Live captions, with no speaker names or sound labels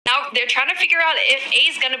they're trying to figure out if A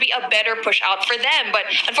is going to be a better push out for them. But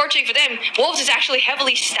unfortunately for them, Wolves is actually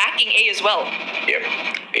heavily stacking A as well. Yep,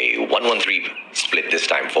 a 1-1-3 split this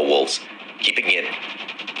time for Wolves, keeping it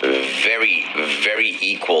very, very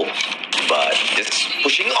equal. But just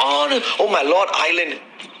pushing on. Oh my lord, Island.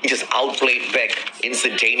 He just outplayed Peck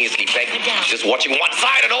instantaneously. Peck just watching one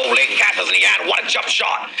side, and Lin catches Lian. What a jump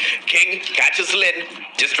shot. King catches Lin,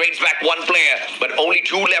 just trains back one player, but only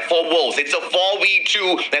 2 left for Wolves. It's a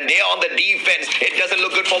 4v2, and they're on the defense. It doesn't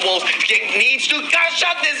look good for Wolves. King needs to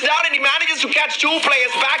shut this down, and he manages to catch 2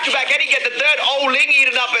 players back to back, and he gets the third. Ling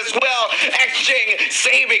eaten up as well. Xing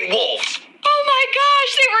saving Wolves. Oh my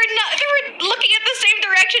gosh, they were looking at the same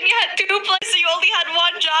direction. You had 2 plays, so you only had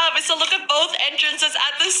one job, is to look at both entrances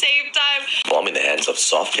at the same time. Bomb in the hands of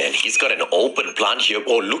Soft, and he's got an open plant here.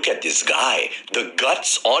 Oh, look at this guy. The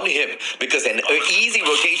guts on him, because an easy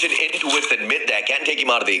rotation in twisted mid there can take him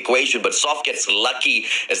out of the equation, but Soft gets lucky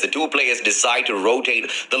as the 2 players decide to rotate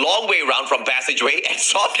the long way around from passageway, and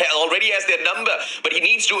Soft already has their number, but he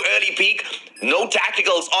needs to early peek. No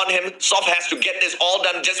tacticals on him. Soft has to get this all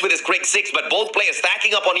done just with his quick 6, but both players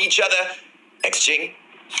stacking up on each other. Xing,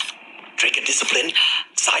 Trigger discipline.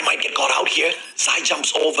 Sai might get caught out here. Sai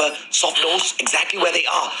jumps over. Soft knows exactly where they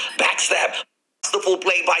are. Backstab. The full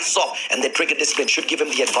play by Soft, and the Trigger discipline should give him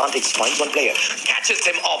the advantage. Finds one player, catches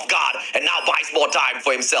him off guard, and now buys more time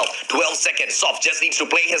for himself. 12 seconds. Soft just needs to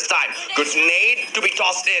play his time. Good nade to be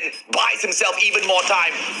tossed in. Buys himself even more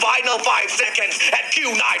time. Final 5 seconds, and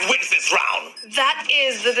Q9 wins this round. That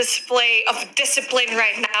is the display of discipline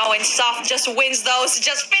right now, and Soft just wins those,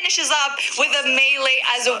 just finishes up with a melee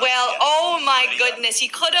as well. Oh my goodness, he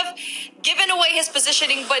could have given away his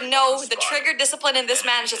positioning, but no, the Trigger discipline in this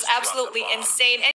match is absolutely insane.